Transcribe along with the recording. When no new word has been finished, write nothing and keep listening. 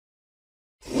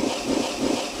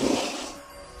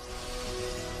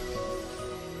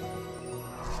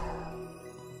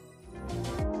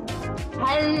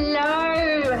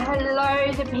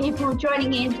people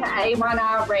joining in to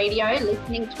A1R Radio,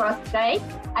 listening to us today,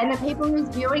 and the people who's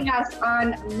viewing us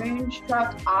on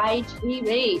Moonstruck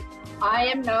ITV. I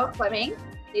am Mel Fleming.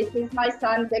 This is my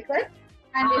son, Declan,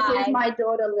 and this is my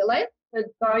daughter, Lilith. For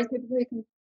those people who can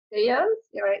see us,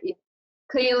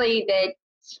 clearly they're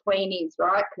tweenies,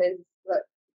 right? Because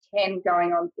 10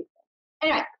 going on 16.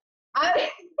 Anyway,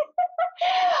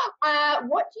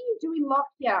 what do you do in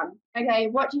lockdown? Okay,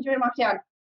 what do you do in lockdown?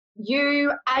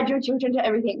 You add your children to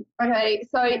everything. Okay,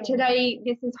 so today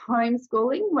this is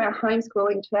homeschooling. We're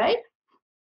homeschooling today.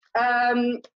 How's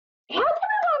everyone?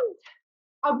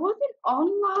 I wasn't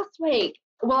on last week.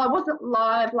 Well, I wasn't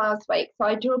live last week, so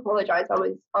I do apologise. I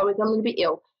was a little bit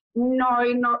ill. No,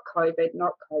 not COVID.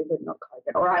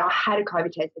 All right, I had a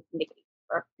COVID test. It's negative.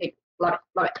 Love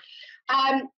it.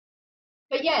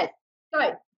 But yes,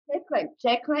 so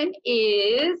Declan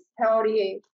is, how old are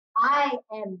you? I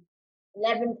am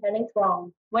 11 turning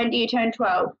 12. When do you turn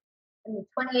 12? On the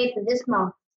 28th of this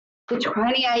month. The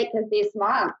 28th of this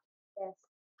month? Yes.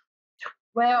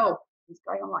 12 is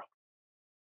going on like.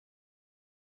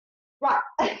 Right,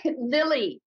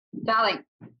 Lily, darling,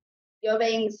 you're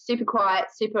being super quiet,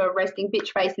 super resting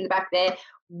bitch face in the back there.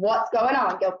 What's going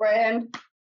on, girlfriend?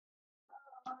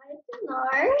 I don't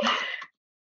know.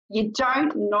 You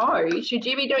don't know? Should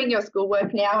you be doing your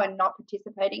schoolwork now and not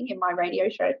participating in my radio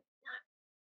show?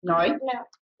 No? No, I'm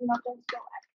not doing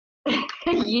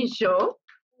schoolwork. You sure?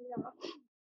 No.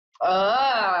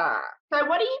 So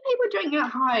what are you people doing at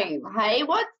home? Hey,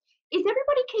 is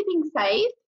everybody keeping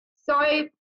safe? So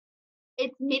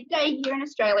it's midday here in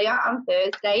Australia on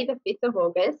Thursday, the 5th of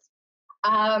August.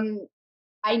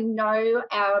 I know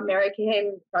our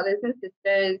American brothers and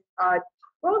sisters are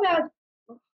 12 hours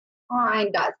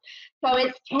behind us. So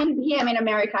it's 10 p.m. in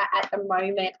America at the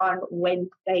moment on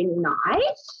Wednesday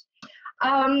night.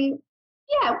 What's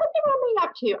everyone been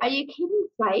up to? Are you keeping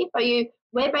safe?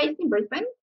 We're based in Brisbane.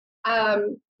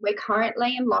 We're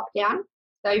currently in lockdown.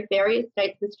 So various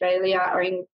states of Australia are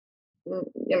in,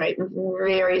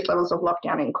 various levels of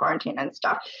lockdown and quarantine and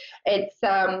stuff. It's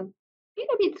been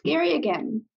a bit scary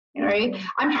again.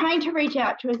 I'm trying to reach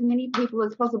out to as many people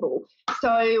as possible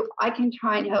so I can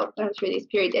try and help them through this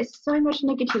period. There's so much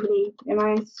negativity,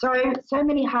 so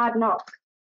many hard knocks.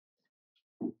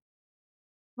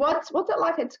 What's it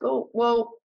like at school?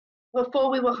 Well, before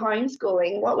we were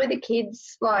homeschooling, what were the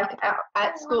kids like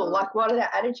at school? Like, what are their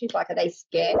attitudes like? Are they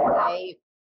scared? Are they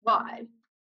what?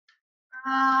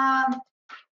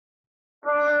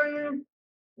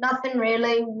 Nothing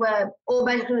really. We're all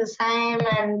basically the same,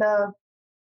 and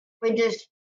we just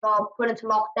got put into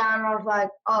lockdown. And I was like,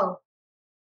 oh,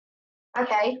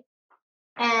 okay.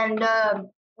 And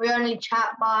we only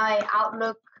chat by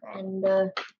Outlook and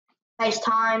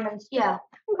FaceTime, and yeah.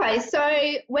 Okay, so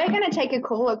we're going to take a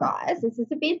caller, guys. This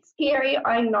is a bit scary,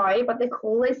 I know, but the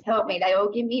callers help me. They all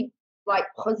give me, like,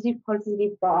 positive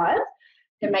vibes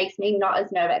that makes me not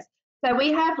as nervous. So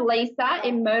we have Lisa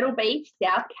in Myrtle Beach,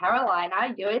 South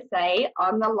Carolina, USA,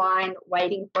 on the line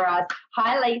waiting for us.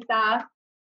 Hi, Lisa.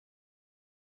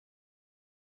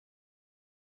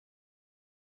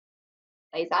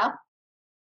 Lisa?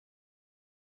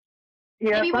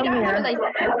 Yes, Maybe we I'm don't here. have a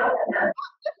Lisa.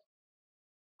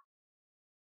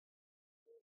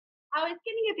 I was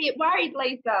getting a bit worried,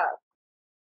 Lisa.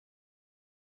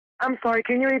 I'm sorry,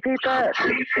 can you repeat that?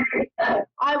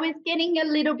 I was getting a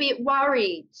little bit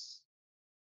worried.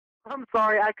 I'm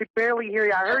sorry, I could barely hear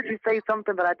you. I heard you say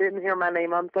something, but I didn't hear my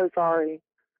name. I'm so sorry.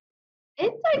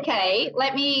 It's okay.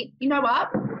 You know what?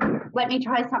 Let me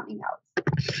try something else.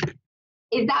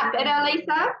 Is that better,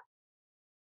 Lisa?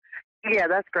 Yeah,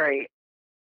 that's great.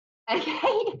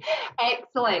 Okay.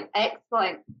 Excellent.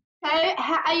 So,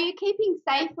 are you keeping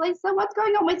safe, Lisa? What's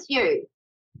going on with you?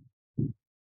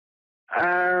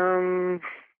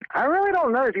 I really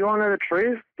don't know. If you want to know the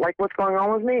truth, like what's going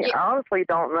on with me, I honestly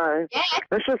don't know. Yeah.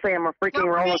 Let's just say I'm a freaking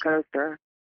roller coaster.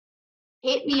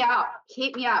 Hit me up.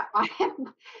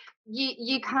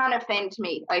 You can't offend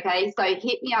me, okay? So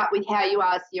hit me up with how you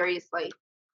are, seriously.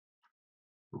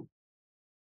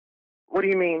 What do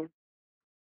you mean?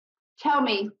 Tell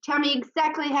me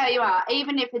exactly how you are,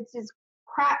 even if it's just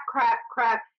crap.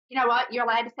 You know what? You're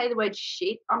allowed to say the word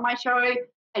shit on my show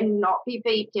and not be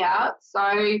beeped out.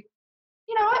 So,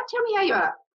 you know what? Tell me how you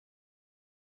are.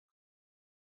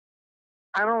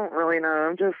 I don't really know.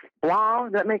 I'm just blah.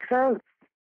 That makes sense.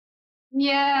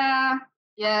 Yeah.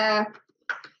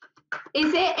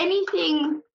 Is there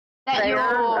anything that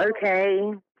you're...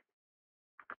 Okay.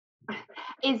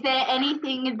 Is there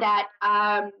anything that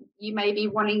you may be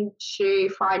wanting to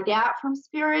find out from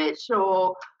Spirit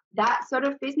or that sort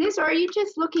of business, or are you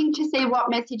just looking to see what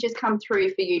messages come through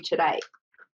for you today?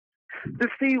 to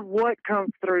see what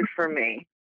comes through for me.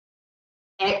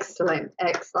 Excellent,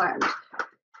 excellent.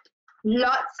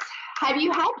 Lots. Have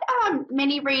you had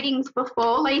many readings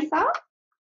before, Lisa?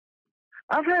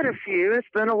 I've had a few. It's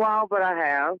been a while, but I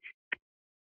have.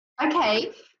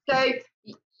 Okay, so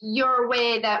you're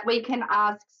aware that we can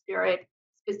ask Spirit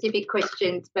specific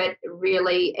questions, but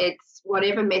really it's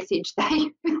whatever message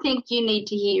they think you need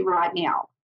to hear right now.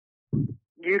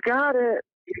 You got it.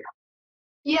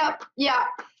 Yep.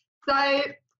 So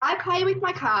I play with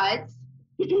my cards.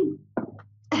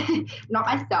 Not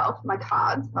myself, my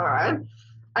cards, all right.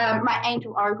 My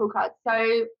Angel Oracle cards.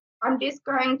 So I'm just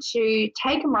going to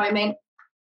take a moment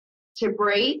to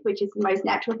breathe, which is the most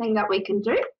natural thing that we can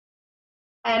do.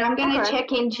 And I'm going to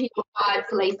check into your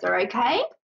vibes, Lisa, okay?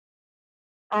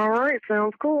 All right,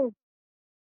 sounds cool.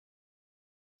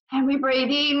 And we breathe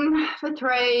in for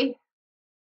 3,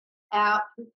 out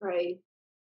for 3,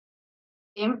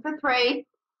 in for 3,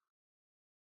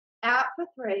 out for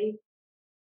 3.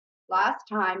 Last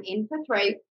time, in for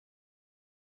 3,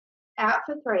 out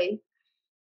for 3.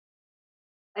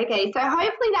 Okay, so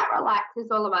hopefully that relaxes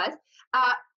all of us.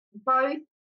 Both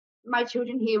my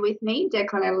children here with me,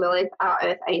 Declan and Lilith, are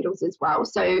Earth Angels as well.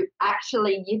 So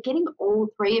actually, you're getting all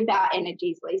 3 of our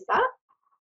energies, Lisa.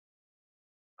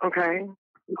 Okay.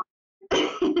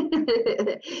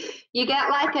 You get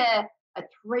like a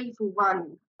 3 for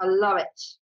 1. I love it.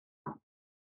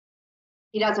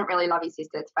 He doesn't really love his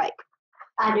sister. It's fake.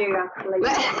 I do actually.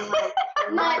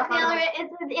 No,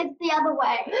 it's the other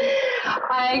way.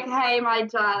 Okay, my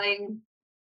darling.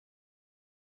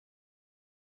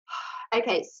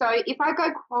 Okay, so if I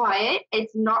go quiet,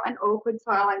 it's not an awkward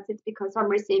silence. It's because I'm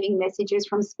receiving messages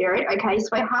from Spirit. Okay,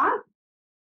 sweetheart?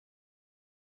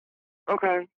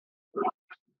 Okay.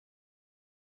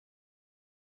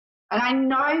 And I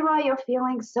know why you're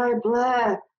feeling so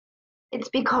blur. It's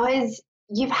because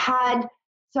you've had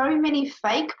so many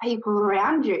fake people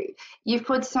around you. You've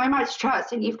put so much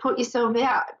trust and you've put yourself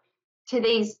out to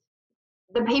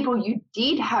the people you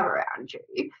did have around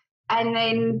you. And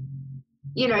then,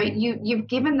 you know, you've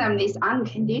given them this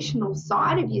unconditional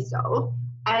side of yourself,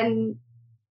 and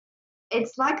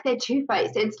it's like they're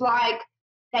two-faced. It's like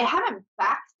they haven't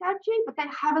backstabbed you, but they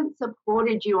haven't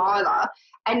supported you either.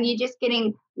 And you're just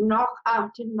getting knock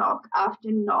after knock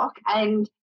after knock. And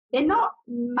they're not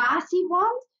massive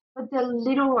ones, but they're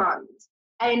little ones.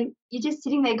 And you're just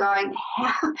sitting there going,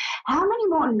 how many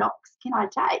more knocks can I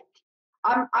take?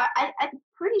 I'm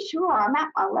pretty sure I'm at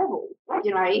my level,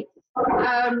 you know.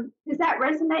 Does that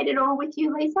resonate at all with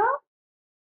you, Lisa?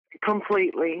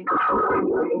 Completely.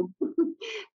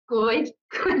 Good.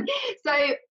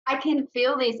 So I can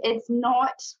feel this. It's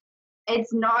not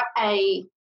a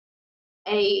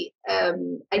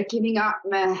giving up.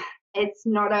 It's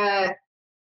not a,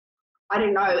 I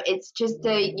don't know. It's just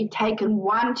you've taken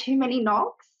one too many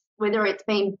knocks, whether it's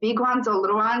been big ones or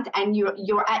little ones, and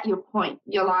you're at your point.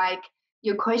 You're like,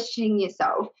 you're questioning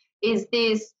yourself. Is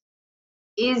this,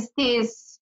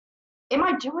 am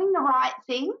I doing the right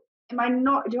thing? Am I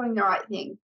not doing the right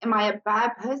thing? Am I a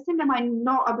bad person? Am I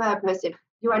not a bad person?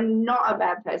 You are not a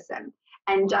bad person.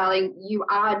 And darling, you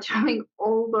are doing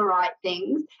all the right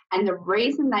things. And the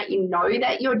reason that you know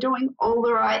that you're doing all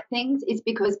the right things is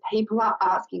because people are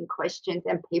asking questions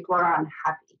and people are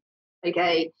unhappy.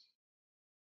 Okay?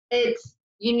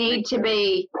 You need to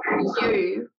be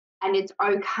you, and it's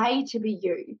okay to be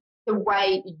you the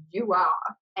way you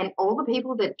are. And all the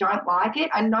people that don't like it,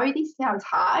 I know this sounds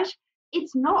harsh.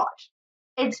 It's not.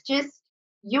 It's just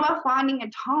you are finding a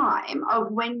time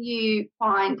of when you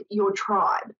find your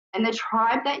tribe. And the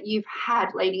tribe that you've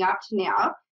had leading up to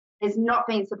now has not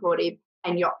been supportive,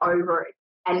 and you're over it.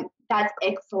 And that's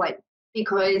excellent,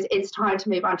 because it's time to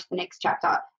move on to the next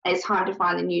chapter. And it's time to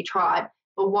find the new tribe.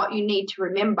 But what you need to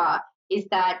remember is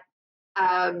that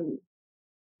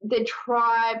the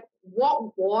tribe,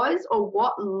 what was or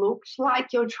what looked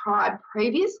like your tribe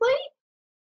previously,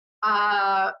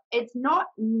 it's not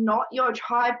your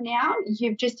tribe now.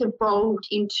 You've just evolved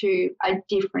into a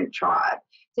different tribe.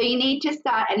 So you need to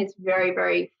start, and it's very,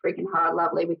 very freaking hard,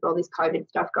 lovely, with all this COVID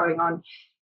stuff going on.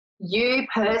 You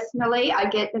personally, I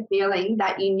get the feeling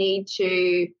that you need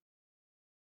to,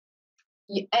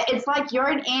 it's like you're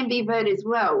an ambivert as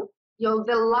well. You're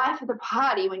the life of the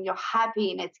party when you're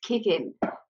happy and it's kicking.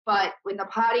 But when the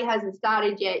party hasn't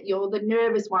started yet, you're the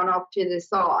nervous one off to the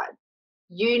side.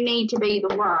 You need to be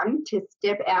the one to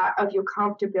step out of your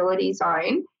comfortability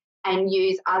zone and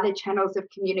use other channels of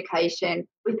communication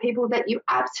with people that you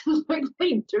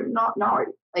absolutely do not know,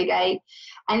 okay?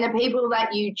 And the people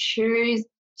that you choose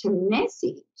to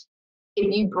message,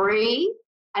 if you breathe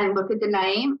and look at the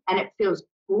name and it feels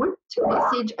good to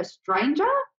message a stranger,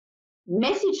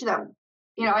 message them.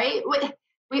 You know,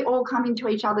 we all come into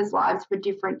each other's lives for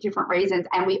different reasons,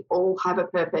 and we all have a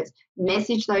purpose.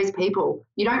 Message those people.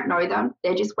 You don't know them.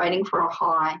 They're just waiting for a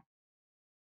hi.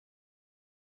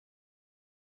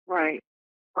 Right.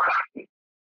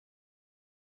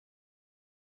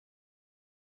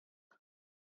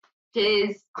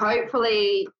 Just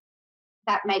hopefully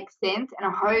that makes sense,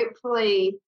 and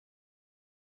hopefully,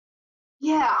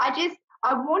 yeah,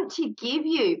 I want to give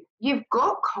you've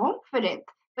got confidence,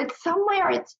 but somewhere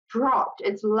it's dropped,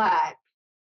 it's lagged.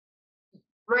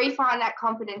 Refine that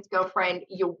confidence, girlfriend.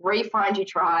 You'll refine your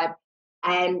tribe,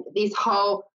 and this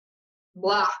whole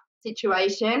blah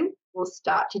situation will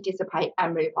start to dissipate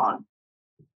and move on.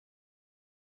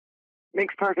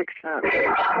 Makes perfect sense.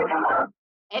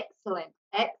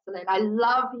 Excellent. I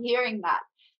love hearing that.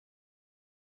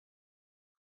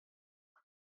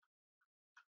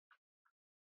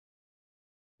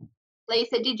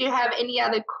 Lisa, did you have any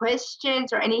other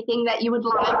questions or anything that you would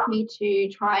like me to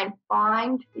try and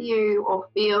find for you or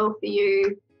feel for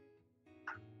you?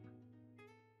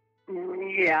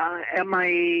 Yeah. Am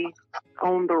I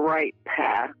on the right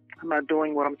path? Am I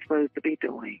doing what I'm supposed to be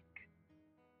doing?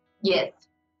 Yes.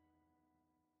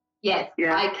 Yeah.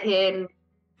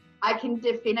 I can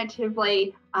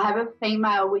definitively, I have a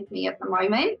female with me at the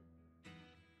moment,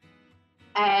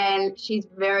 and she's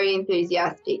very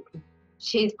enthusiastic.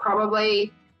 She's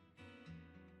probably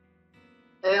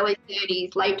early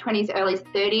 30s, late 20s, early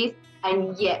 30s,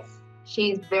 and yes,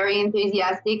 she's very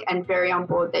enthusiastic and very on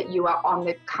board that you are on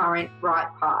the current right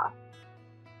path.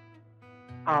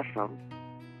 Awesome.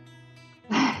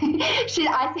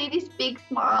 I see this big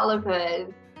smile of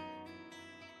hers.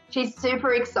 She's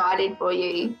super excited for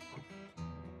you.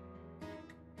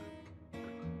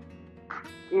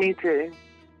 Me too.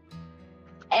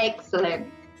 Excellent.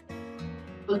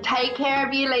 Well, take care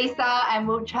of you, Lisa, and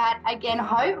we'll chat again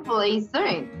hopefully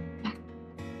soon.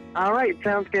 All right,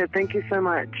 sounds good. Thank you so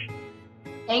much.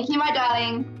 Thank you, my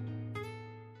darling.